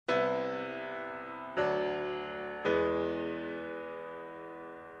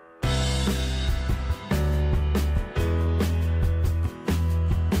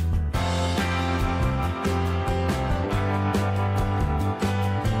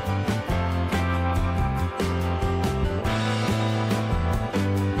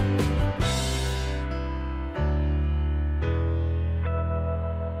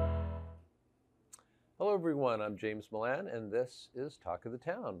everyone. I'm James Milan, and this is Talk of the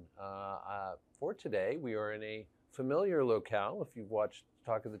Town. For today, we are in a familiar locale. If you've watched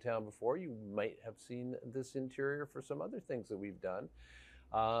Talk of the Town before, you might have seen this interior for some other things that we've done.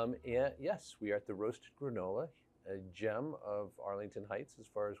 And yes, we are at the Roasted Granola, a gem of Arlington Heights as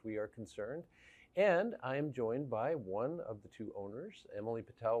far as we are concerned. And I am joined by one of the two owners. Emily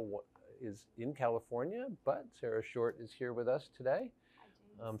Patel is in California, but Sarah Short is here with us today.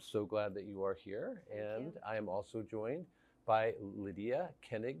 I'm so glad that you are here. And I am also joined by Lydia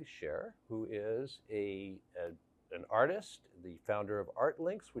Koenig-Scher, who is an artist, the founder of Art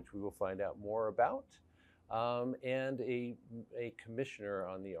Links, which we will find out more about, and a commissioner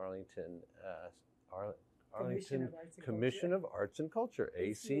on the Arlington Commission of Arts and Culture,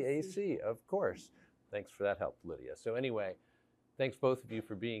 ACAC, of course. Thanks for that help, Lydia. So anyway, thanks both of you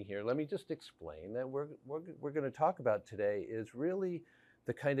for being here. Let me just explain that we're going to talk about today is really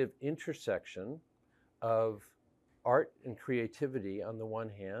the kind of intersection of art and creativity on the one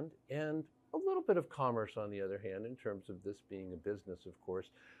hand, and a little bit of commerce on the other hand, in terms of this being a business, of course,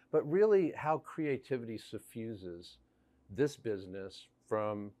 but really how creativity suffuses this business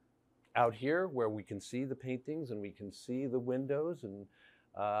from out here where we can see the paintings and we can see the windows, and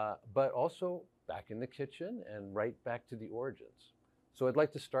but also back in the kitchen and right back to the origins. So I'd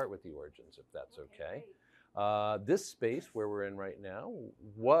like to start with the origins, if that's okay. This space where we're in right now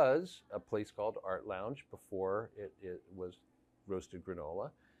was a place called Art Lounge before it was Roasted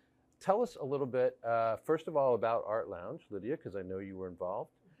Granola. Tell us a little bit, first of all, about Art Lounge, Lydia, because I know you were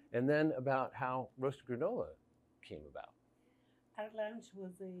involved, and then about how Roasted Granola came about. Art Lounge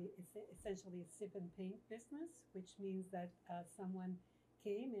was essentially a sip and paint business, which means that someone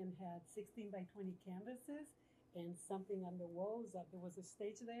came and had 16 by 20 canvases and something on the walls. There was a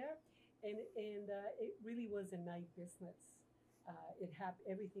stage there. And it really was a night business.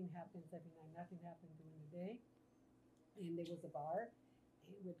 Everything happens every night. Nothing happened during the day. And there was a bar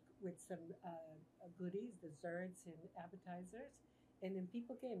with some goodies, desserts, and appetizers. And then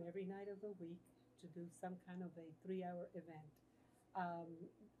people came every night of the week to do some kind of a 3-hour event.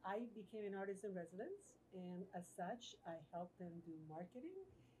 I became an artist in residence, and as such, I helped them do marketing,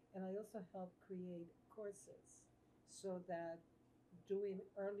 and I also helped create courses so that doing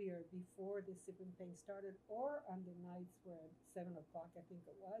earlier before the sip and paint started, or on the nights where 7 o'clock, I think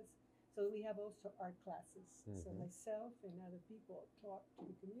it was. So we have also art classes. Mm-hmm. So myself and other people taught to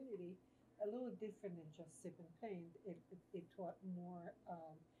the community a little different than just sip and paint. It taught more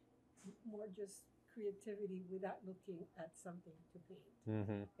just creativity without looking at something to paint.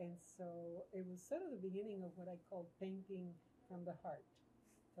 Mm-hmm. And so it was sort of the beginning of what I call painting from the heart,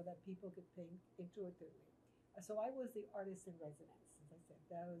 so that people could paint intuitively. So I was the artist in residence, as I said.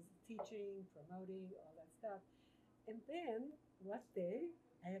 That was teaching, promoting, all that stuff. And then one day,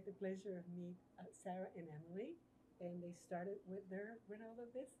 I had the pleasure of meeting Sarah and Emily, and they started with their granola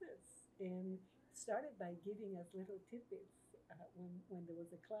business, and started by giving us little tidbits. When there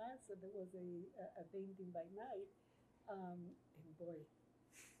was a class or there was a painting by night, and boy,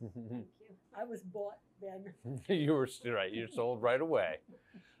 thank you. I was bought then. You were right. You're sold right away.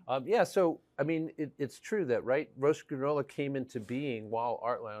 Yeah. So I mean, it's true that Roasted Granola came into being while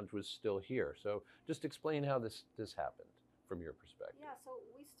Art Lounge was still here. So just explain how this happened from your perspective. Yeah. So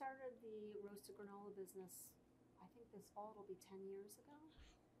we started the Roasted Granola business. I think this fall it'll be 10 years ago.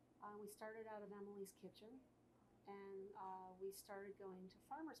 We started out of Emily's kitchen. And we started going to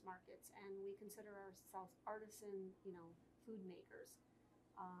farmers markets, and we consider ourselves artisan, food makers.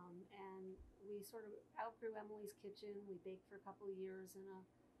 And we sort of outgrew Emily's kitchen. We baked for a couple of years in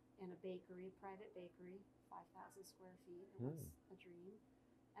a bakery, a private bakery, 5,000 square feet. It was a dream.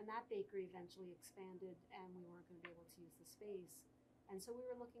 And that bakery eventually expanded, and we weren't going to be able to use the space. And so we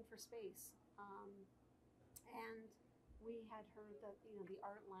were looking for space. And we had heard that, the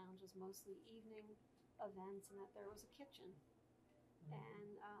Art Lounge was mostly evening events, and that there was a kitchen, and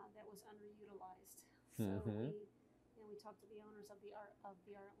that was underutilized. So we talked to the owners of the Art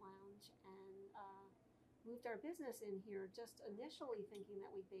Lounge, and moved our business in here, just initially thinking that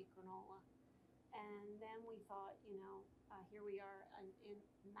we bake granola, and then we thought, here we are on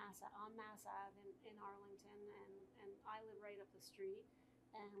Mass Ave in Arlington, and I live right up the street,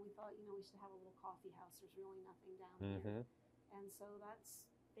 and we thought, we should have a little coffee house. There's really nothing down here, and so that's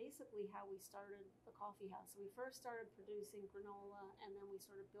basically how we started the coffee house. So we first started producing granola, and then we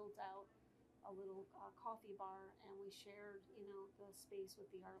sort of built out a little coffee bar, and we shared, the space with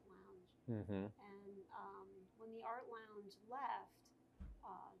the Art Lounge. And when the Art Lounge left,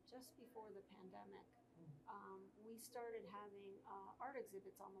 just before the pandemic, we started having art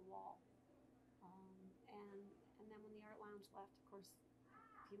exhibits on the wall. And then when the Art Lounge left, of course,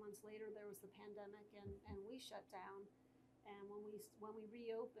 few months later, there was the pandemic, and we shut down. And when we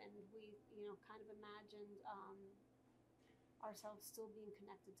reopened, we kind of imagined ourselves still being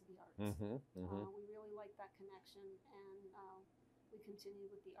connected to the arts. We really liked that connection, and we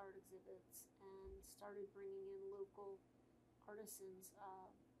continued with the art exhibits and started bringing in local artisans.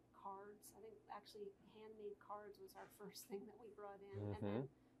 Cards. I think actually handmade cards was our first thing that we brought in, and then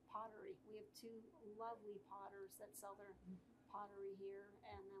pottery. We have two lovely potters that sell their pottery here,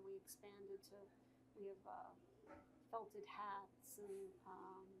 and then we expanded to we have felted hats and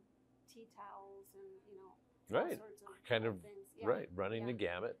tea towels and all sorts of kind of things. Running the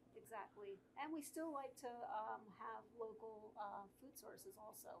gamut. Exactly, and we still like to have local food sources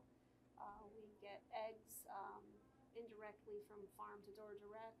also. We get eggs. Indirectly from farm to door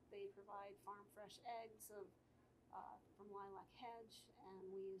direct. They provide farm fresh eggs from Lilac Hedge, and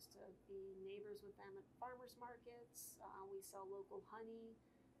we used to be neighbors with them at farmers markets. We sell local honey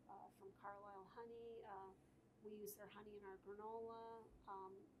from Carlisle Honey. We use their honey in our granola.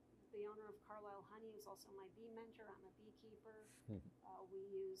 The owner of Carlisle Honey is also my bee mentor. I'm a beekeeper. We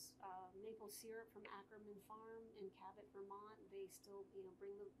use maple syrup from Ackerman Farm in Cabot, Vermont. They still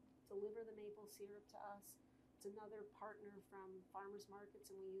deliver the maple syrup to us. It's another partner from farmers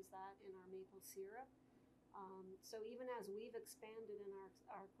markets, and we use that in our maple syrup. So even as we've expanded in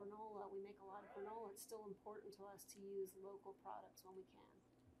our granola, we make a lot of granola. It's still important to us to use local products when we can.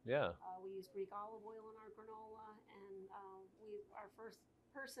 Yeah. We use Greek olive oil in our granola, and our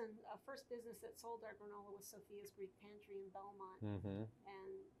first business that sold our granola was Sophia's Greek Pantry in Belmont,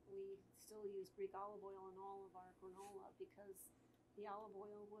 and we still use Greek olive oil in all of our granola because the olive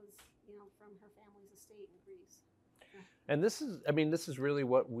oil was, from her family's estate in Greece. And this is really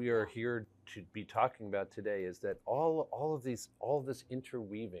what we are here to be talking about today, is that all of this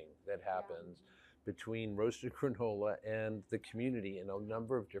interweaving that happens between roasted granola and the community in a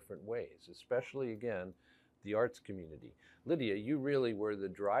number of different ways, especially, again, the arts community. Lydia, you really were the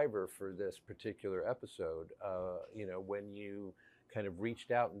driver for this particular episode, when you kind of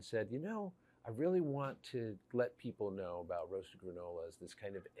reached out and said, I really want to let people know about roasted granola as this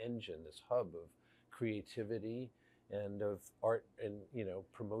kind of engine, this hub of creativity and of art and,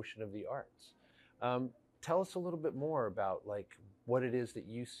 promotion of the arts. Tell us a little bit more about what it is that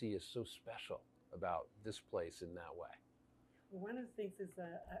you see as so special about this place in that way. One of the things is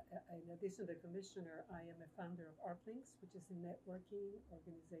in addition to the commissioner, I am a founder of ArtLinks, which is a networking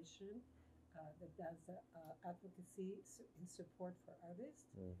organization that does advocacy in support for artists.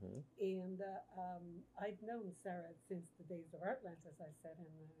 And I've known Sarah since the days of Artlands, as I said,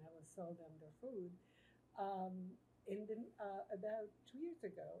 and I was sold them their food. And then about 2 years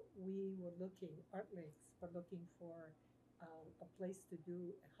ago, we were ArtLinks were looking for a place to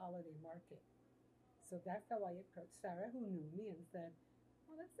do a holiday market. So that's how I approached Sarah, who knew me, and said,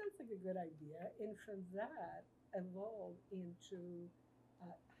 well, that sounds like a good idea. And from that evolved into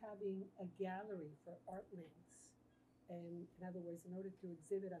having a gallery for ArtLinks. And in other words, in order to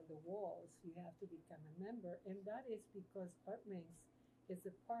exhibit on the walls, you have to become a member. And that is because ArtLinks is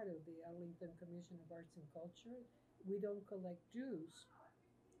a part of the Arlington Commission of Arts and Culture. We don't collect dues.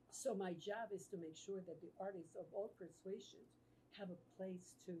 So my job is to make sure that the artists of all persuasions have a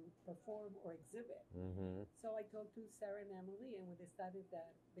place to perform or exhibit. So I talked to Sarah and Emily, and we decided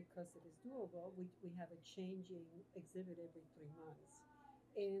that because it is doable, we have a changing exhibit every 3 months.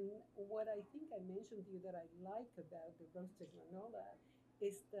 And what I think I mentioned to you that I like about the roasted granola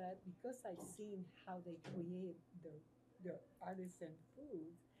is that because I've seen how they create their artisan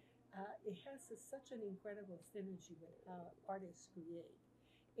food, it has such an incredible synergy with how artists create.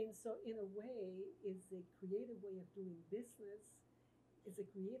 And so in a way, it's a creative way of doing business. It's a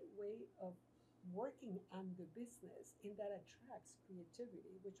creative way of working on the business, and that attracts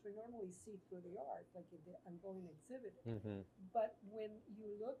creativity, which we normally see through the art, like in the ongoing exhibit. But when you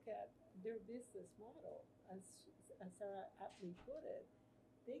look at their business model, as Sarah aptly put it,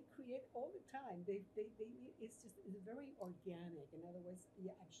 they create all the time. It's very organic. In other words,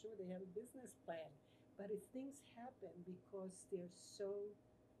 yeah, I'm sure they have a business plan, but if things happen because they're so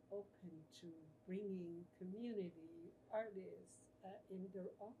open to bringing community artists in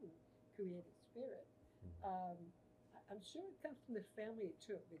their own creative spirit. I'm sure it comes from the family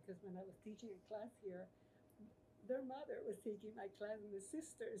too, because when I was teaching a class here, their mother was taking my class and the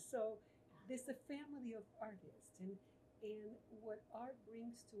sisters. So there's a family of artists, and what art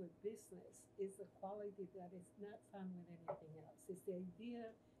brings to a business is a quality that is not found with anything else. It's the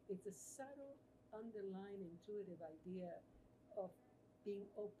idea, it's a subtle, underlying, intuitive idea of being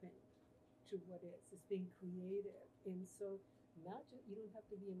open to what is. It's being creative. And so not just, you don't have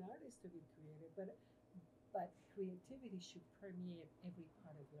to be an artist to be creative, but But creativity should permeate every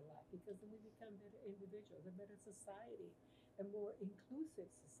part of your life because then we become better individuals, a better society, a more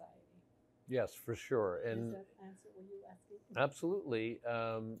inclusive society. Yes, for sure. Does And that answer what you're asking? absolutely,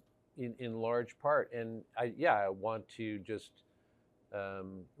 in large part. And I want to just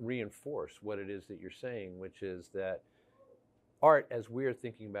reinforce what it is that you're saying, which is that art, as we're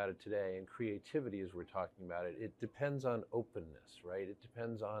thinking about it today, and creativity, as we're talking about it, it depends on openness, right? It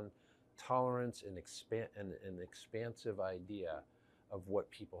depends on tolerance and an expansive idea of what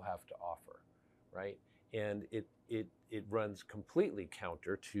people have to offer, right? And it runs completely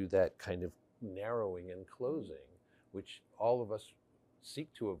counter to that kind of narrowing and closing, which all of us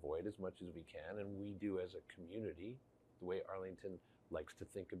seek to avoid as much as we can, and we do as a community. The way Arlington likes to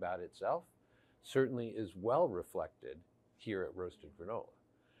think about itself certainly is well reflected here at Roasted Granola.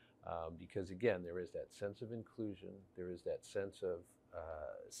 Because again, there is that sense of inclusion, there is that sense of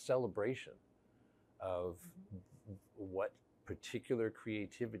celebration of what particular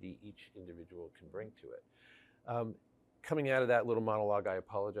creativity each individual can bring to it. Coming out of that little monologue, I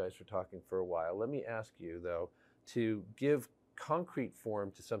apologize for talking for a while. Let me ask you, though, to give concrete form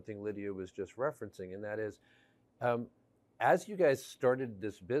to something Lydia was just referencing, and that is, as you guys started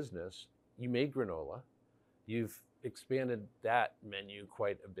this business, you made granola. You've expanded that menu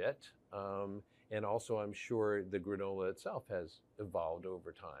quite a bit. And also, I'm sure the granola itself has evolved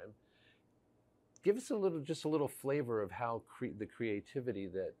over time. Give us just a little flavor of how the creativity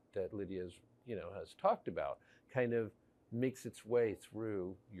that Lydia's, has talked about kind of makes its way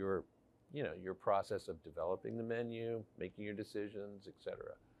through your process of developing the menu, making your decisions,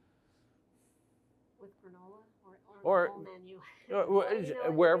 etc. With granola or the whole menu?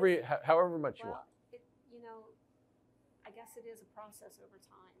 Wherever, however much you want. I guess it is a process over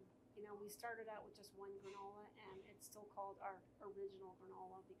time. We started out with just one granola, and it's still called our original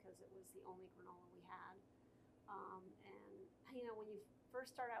granola because it was the only granola we had. And when you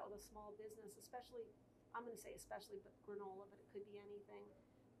first start out with a small business, especially, I'm going to say especially, but granola, but it could be anything.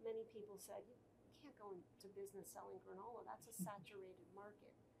 Many people said, you can't go into business selling granola. That's a saturated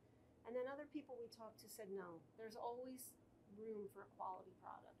market. And then other people we talked to said, no, there's always room for a quality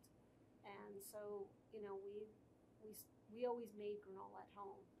product. And so, we always made granola at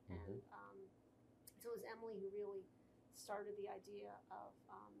home. And so it was Emily who really started the idea of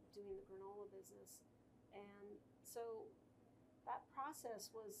doing the granola business. And so that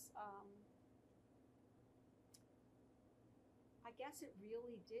process was, I guess it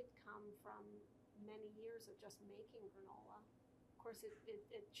really did come from many years of just making granola. Of course,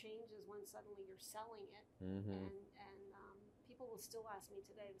 it changes when suddenly you're selling it. And people will still ask me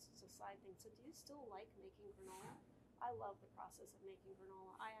today, this is a side thing, so do you still like making granola? I love the process of making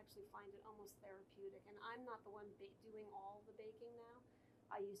granola. I actually find it almost therapeutic. And I'm not the one doing all the baking now.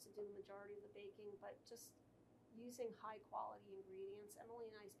 I used to do the majority of the baking, but just using high quality ingredients. Emily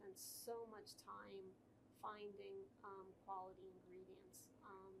and I spend so much time finding quality ingredients.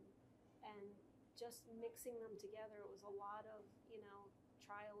 And just mixing them together, it was a lot of,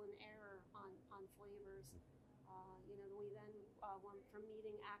 trial and error on flavors. We then went from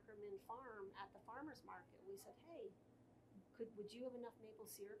meeting Ackerman Farm at the farmer's market. We said, hey, would you have enough maple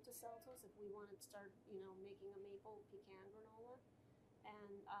syrup to sell to us if we wanted to start, making a maple pecan granola?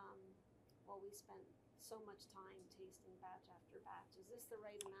 And, we spent so much time tasting batch after batch. Is this the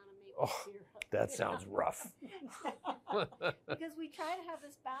right amount of maple syrup? That sounds rough. Because we try to have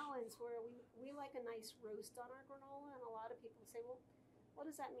this balance where we like a nice roast on our granola, and a lot of people say, well, what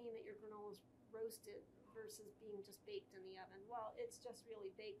does that mean that your granola is roasted versus being just baked in the oven? Well, it's just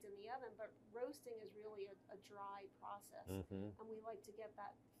really baked in the oven, but roasting is really a dry process. And we like to get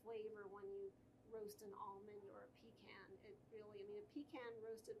that flavor when you roast an almond or a pecan. It really, a pecan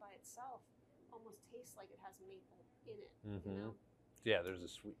roasted by itself almost tastes like it has maple in it, Yeah, there's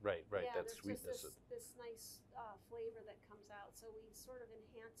a sweet, right, yeah, that there's sweetness. Just this nice flavor that comes out. So we sort of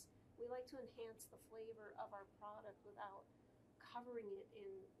we like to enhance the flavor of our product without covering it in,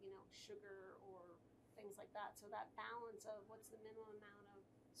 sugar or things like that. So that balance of what's the minimum amount of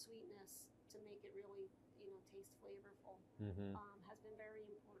sweetness to make it really, taste flavorful has been very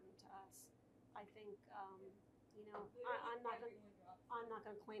important to us. I think, I'm not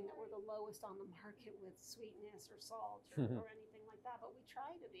going to claim that we're the lowest on the market with sweetness or salt or anything like that, but we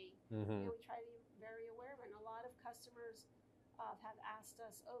try to be. We try to be very aware of it. And a lot of customers have asked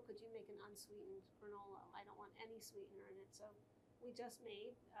us, oh, could you make an unsweetened granola? I don't want any sweetener in it. So we just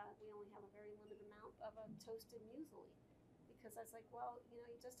made, we only have a very limited amount of a toasted muesli. Because I was like, well, you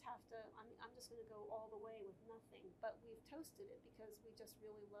just have to, I'm just going to go all the way with nothing. But we've toasted it because we just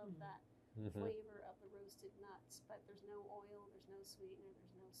really love that flavor of the roasted nuts. But there's no oil, there's no sweetener,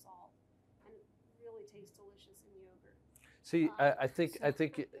 there's no salt. And really taste delicious in yogurt. See, I So-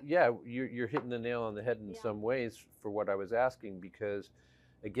 think, yeah, you're hitting the nail on the head in Yeah. some ways for what I was asking, because,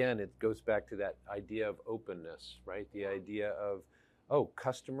 again, it goes back to that idea of openness, right? The Yeah. idea of, oh,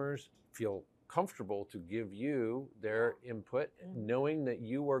 customers feel comfortable to give you their input, knowing that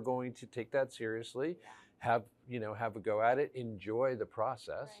you are going to take that seriously, have a go at it, enjoy the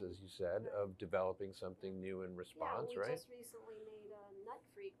process, Right. as you said, Right. of developing something new in response, we right? just recently made a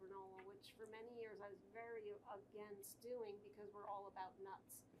nut-free granola, which for many years I was very against doing because we're all about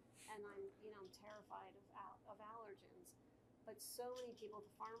nuts, and I'm terrified of allergens. But so many people, the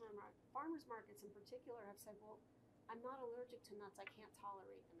farmers markets in particular, have said, well, I'm not allergic to nuts. I can't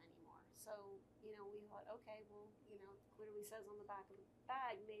tolerate them anymore. So we thought, okay, well, it clearly says on the back of the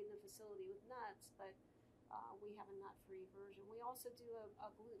bag, made in a facility with nuts, but we have a nut-free version. We also do a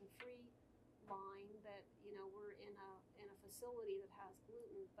gluten-free line that we're in a facility that has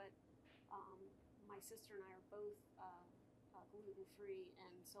gluten, but my sister and I are both gluten-free,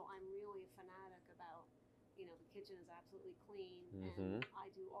 and so I'm really a fanatic about the kitchen is absolutely clean, and I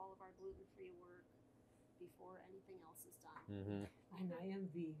do all of our gluten-free work before anything else is done. And I am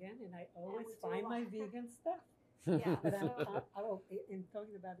vegan, and I always we do a find my lot. vegan stuff. Yeah, But so in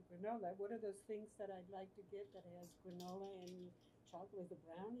talking about the granola, what are those things that I'd like to get that has granola and chocolate, the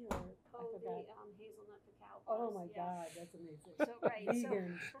brownie, or I the forgot. hazelnut cacao bars. Oh my yeah. God, that's amazing. So right,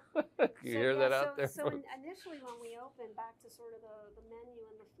 Vegan. You hear that out there, So folks? initially, when we opened, back to sort of the menu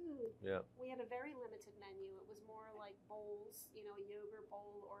and the food, Yeah. we had a very limited menu. It was more like bowls, a yogurt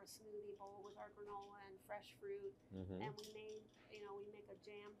bowl or a smoothie bowl with our granola and fresh fruit. And we made, we make a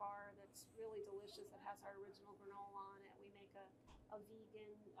jam bar that's really delicious that has our original granola on it. We make a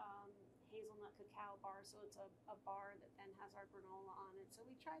vegan hazelnut cacao bar, so it's a bar that then has our granola on it. So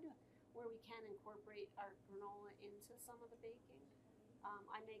we try to, where we can, incorporate our granola into some of the baking.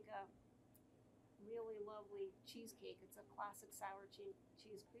 I make a really lovely cheesecake. It's a classic sour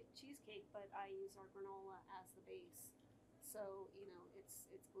cheesecake, but I use our granola as the base. So it's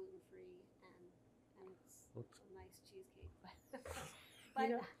gluten free and it's a nice cheesecake.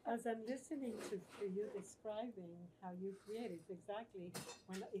 But as I'm listening to you describing how you create it, exactly.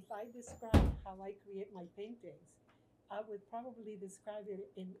 If I describe how I create my paintings, I would probably describe it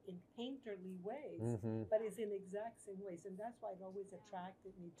in painterly ways, but it's in exact same ways. And that's why it always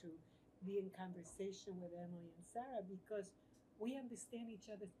attracted me to be in conversation with Emily and Sarah, because we understand each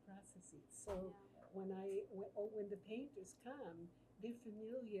other's processes. So when the painters come, they're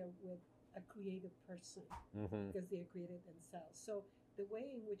familiar with a creative person because they're creative themselves. So the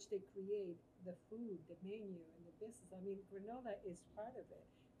way in which they create the food, the menu, and the business, I mean, granola is part of it.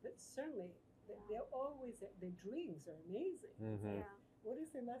 But certainly, they're always, their drinks are amazing. What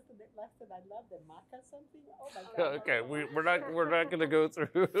is the last that I love? The maca something? Oh my God. Okay, we're not going to go through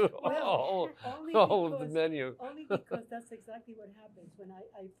all of the menu. Only because that's exactly what happens when I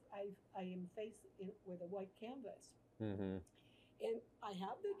am faced with a white canvas. And I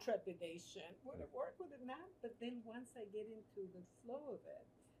have the trepidation, would it work, would it not? But then once I get into the flow of it,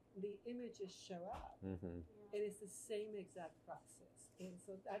 the images show up. And it's the same exact process. And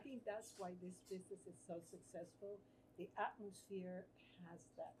so I think that's why this business is so successful. The atmosphere has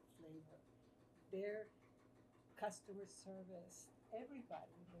that flavor. Their customer service,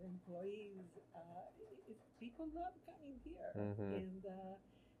 everybody, their employees, people love coming here.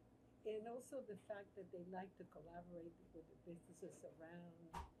 And also the fact that they like to collaborate with the businesses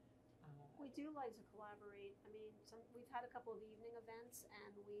around. We do like to collaborate. I mean, we've had a couple of evening events, and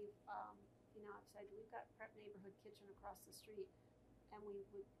we've, I've said we've got Prep Neighborhood Kitchen across the street, and we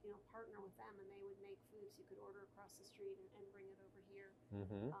would, partner with them, and they would make foods you could order across the street and bring it over here.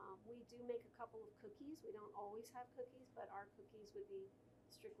 We do make a couple of cookies. We don't always have cookies, but our cookies would be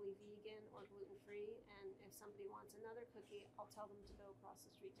strictly vegan or gluten-free, and if somebody wants another cookie, I'll tell them to go across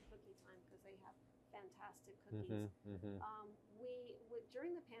the street to Cookie Time because they have fantastic cookies.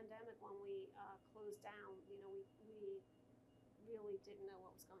 During the pandemic, when we closed down, we really didn't know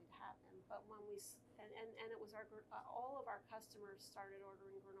what was going to happen. But when and it was all of our customers started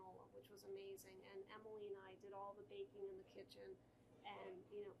ordering granola, which was amazing. And Emily and I did all the baking in the kitchen, and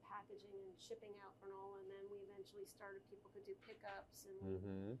packaging and shipping out granola. And then we eventually started, people could do pickups, and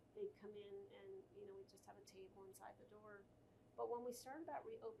they'd come in, and we just have a table inside the door. But when we started out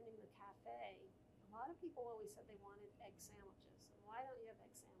reopening the cafe, a lot of people always said they wanted egg sandwiches. And why don't you have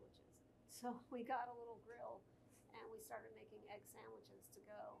egg sandwiches? So we got a little grill, and we started making egg sandwiches to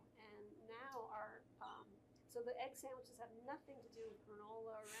go. And now so the egg sandwiches have nothing to do with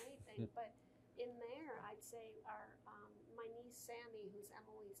granola or anything, but in there, I'd say my niece Sammy, who's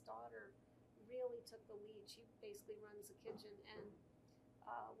Emily's daughter, really took the lead. She basically runs the kitchen, and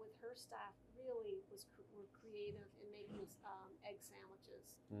with her staff really were creative in making egg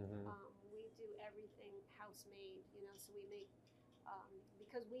sandwiches. Mm-hmm. We do everything house made, so we make,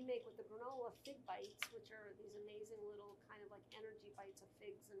 because we make with the granola fig bites, which are these amazing little kind of like energy bites of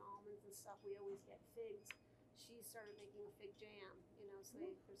figs and almonds and stuff. We always get figs. She started making a fig jam, so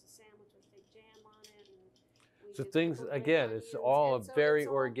there's a sandwich with fig jam on it. And so things, again, it's all a very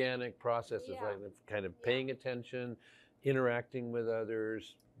organic process of like kind of paying attention, interacting with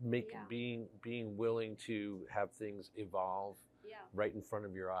others, being willing to have things evolve right in front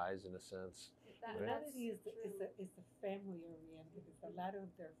of your eyes, in a sense. That is the family oriented. It's a lot of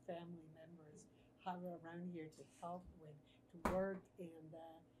their family members are around here to help with, to work,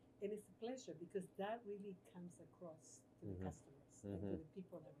 and it's a pleasure because that really comes across to the customers and to the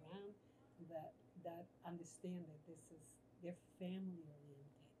people around that understand that they're family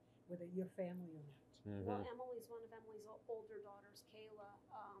oriented, whether you're family or not. Well, one of Emily's older daughters, Kayla,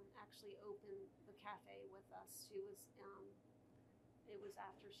 actually opened the cafe with us. It was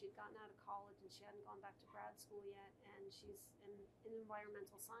after she'd gotten out of college and she hadn't gone back to grad school yet, and she's in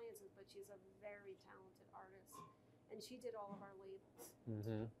environmental sciences, but she's a very talented artist, and she did all of our labels.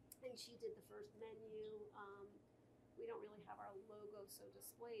 And she did the first menu. We don't really have our logo so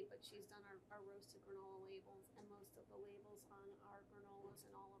displayed, but she's done our roasted granola labels and most of the labels on our granolas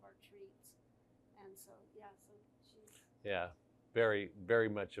and all of our treats. And so she's... Yeah. Very, very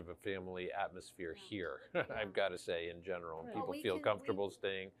much of a family atmosphere here, I've got to say, in general. Right. People feel comfortable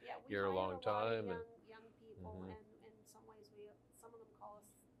staying here a long time. And young people, and in some ways, some of them call us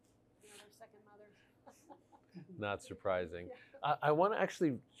their second mothers. Not surprising. I want to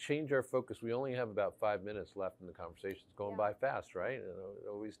actually change our focus. We only have about 5 minutes left in the conversation. It's going by fast, right? It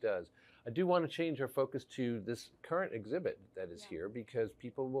always does. I do want to change our focus to this current exhibit that is here, because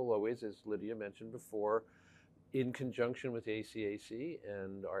people will always, as Lydia mentioned before, in conjunction with ACAC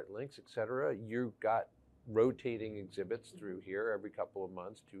and ArtLinks, et cetera, you've got rotating exhibits through here every couple of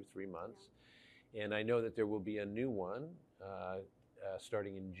months, 2-3 months. And I know that there will be a new one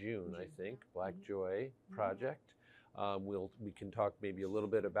starting in June, I think, Black Joy Project. We can talk maybe a little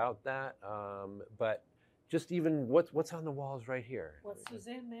bit about that, but just even what's on the walls right here. Well,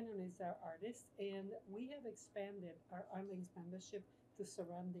 Suzanne Menon is our artist, and we have expanded our ArtLinks membership to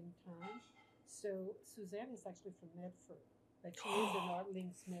surrounding towns. So Suzanne is actually from Medford, but she is an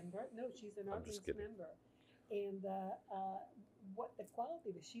ArtLinks member. No, she's an ArtLinks member. And what the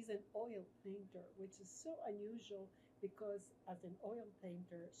quality is, she's an oil painter, which is so unusual because as an oil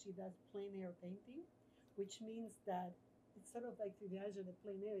painter, she does plein air painting, which means that it's sort of like the idea of the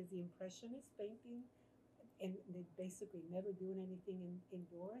plein air is the impressionist painting, and they basically never doing anything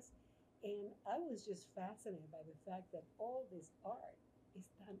indoors. And I was just fascinated by the fact that all this art is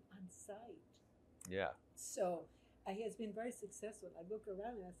done on site. Yeah. So it has been very successful. I look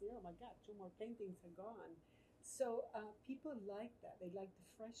around and I say, oh my God, 2 more paintings are gone. So people like that. They like the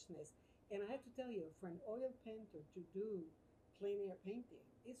freshness. And I have to tell you, for an oil painter to do plein air painting,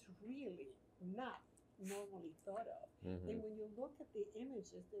 it's really not normally thought of. And when you look at the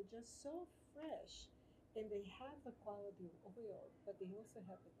images, they're just so fresh. And they have the quality of oil, but they also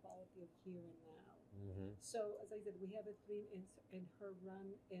have the quality of here and now. So, as I said, we have a theme, and her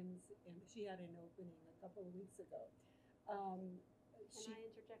run ends, and she had an opening a couple of weeks ago. Can I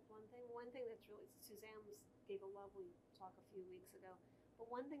interject one thing? One thing that's really, Suzanne gave a lovely talk a few weeks ago,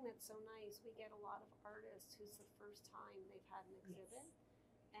 but one thing that's so nice, we get a lot of artists who's the first time they've had an exhibit,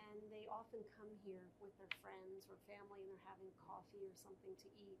 and they often come here with their friends or family, and they're having coffee or something to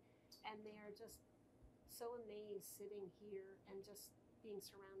eat, and they are just so amazed sitting here and just being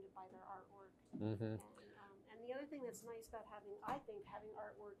surrounded by their artwork. And the other thing that's nice about having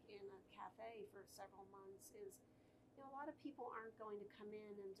artwork in a cafe for several months is, a lot of people aren't going to come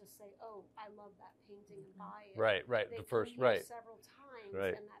in and just say, "Oh, I love that painting," and buy it. Right. They The first, come here several times,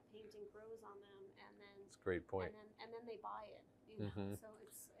 and that painting grows on them, and then that's a great point. And then they buy it. So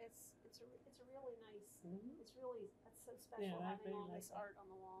it's a really nice. That's so special having all this art on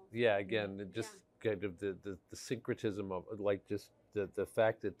the walls. Yeah, again, just kind of the syncretism of like just the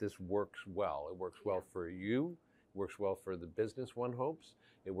fact that this works well. It works well for you. It works well for the business, one hopes.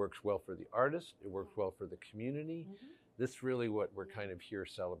 It works well for the artist. It works well for the community. This is really what we're kind of here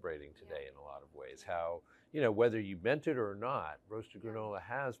celebrating today in a lot of ways. How, whether you meant it or not, roasted granola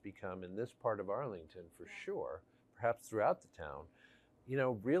has become, in this part of Arlington for sure, perhaps throughout the town,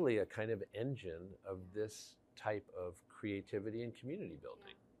 really a kind of engine of this type of creativity and community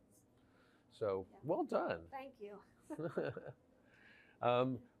building. So well done. Thank you.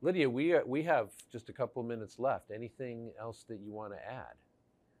 Lydia, we have just a couple of minutes left. Anything else that you want to add?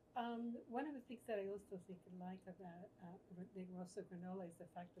 One of the things that I also think I like about the Rosa Granola is the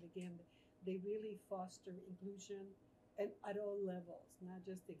fact that, again, they really foster inclusion and at all levels, not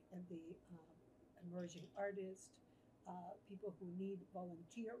just the emerging artists, people who need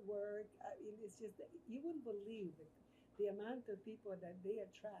volunteer work. I mean, it's just that you wouldn't believe the amount of people that they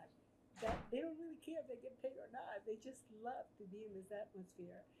attract, that they don't really care if they get paid or not. They just love to be in this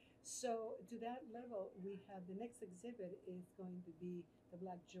atmosphere. So to that level, we have the next exhibit is going to be the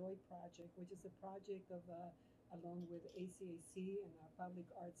Black Joy Project, which is a project of along with ACAC and our public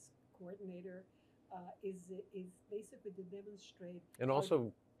arts coordinator, is basically to demonstrate And how,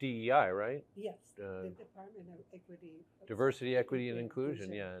 also DEI, right? yes, Uh, the Department of Equity, Diversity, equity, and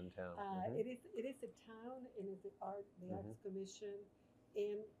inclusion. Yeah, in town. it is a town and it's the Arts Commission,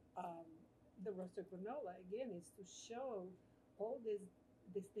 and the Rosa Granola again is to show all these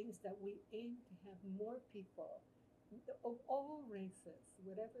things that we aim to have more people of all races,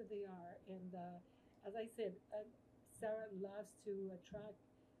 whatever they are. And as I said, Sarah loves to attract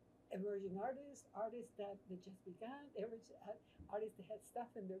emerging artists, artists that just began, artists that had stuff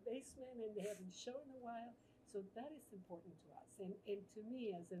in their basement and they haven't shown in a while. So that is important to us, and to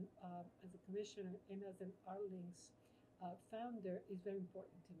me as a commissioner and as an Artlinks founder is very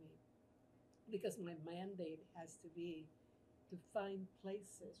important to me because my mandate has to be to find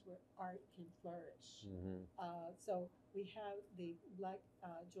places where art can flourish. So we have the Black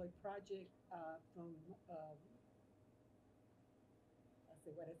Joy Project from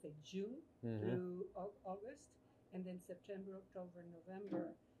June through August, and then September, October,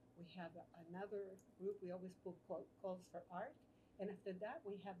 November, we have another group. We always put calls for art, and after that,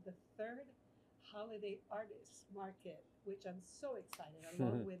 we have the third holiday artists market, which I'm so excited.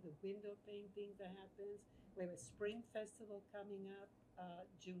 Along with the window painting that happens, we have a spring festival coming up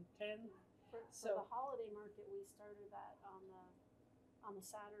June 10th. For the holiday market, we started that on the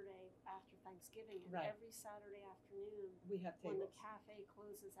Saturday after Thanksgiving, and Right. every Saturday afternoon We have when the tables. cafe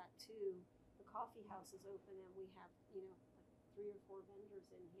closes at 2, the coffee house is open, and we have like 3 or 4 vendors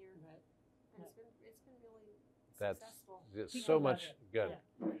in here, Right. and it's been really That's successful. it's People so love much it. good.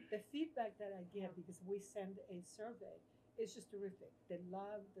 Yeah. The feedback that I get, because we send a survey, is just terrific. They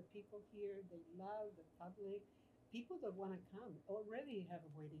love the people here. They love the public. People that want to come already have a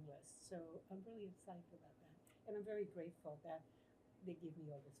waiting list. So I'm really excited about that. And I'm very grateful that they give me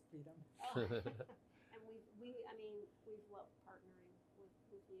all this freedom. And we've loved partnering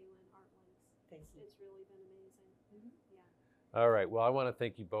with you and Artlinks. Thank you. It's really been amazing. Yeah. All right. Well, I want to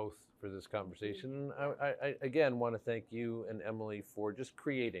thank you both for this conversation. And I again want to thank you and Emily for just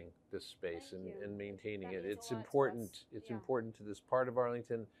creating this space Thank you. and maintaining That it. means It's a lot to important. us. It's Yeah. important to this part of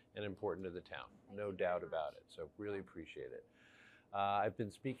Arlington and important to the town. Thank No you very doubt much. about it. So really appreciate it. I've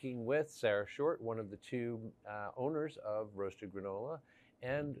been speaking with Sarah Short, one of the two owners of Roasted Granola,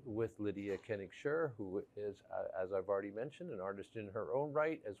 and with Lydia Koenig-Schur, who is, as I've already mentioned, an artist in her own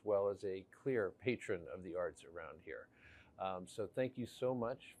right, as well as a clear patron of the arts around here. So thank you so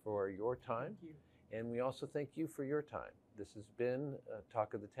much for your time. Thank you. And we also thank you for your time. This has been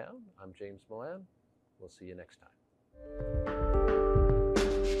Talk of the Town. I'm James Milan. We'll see you next time.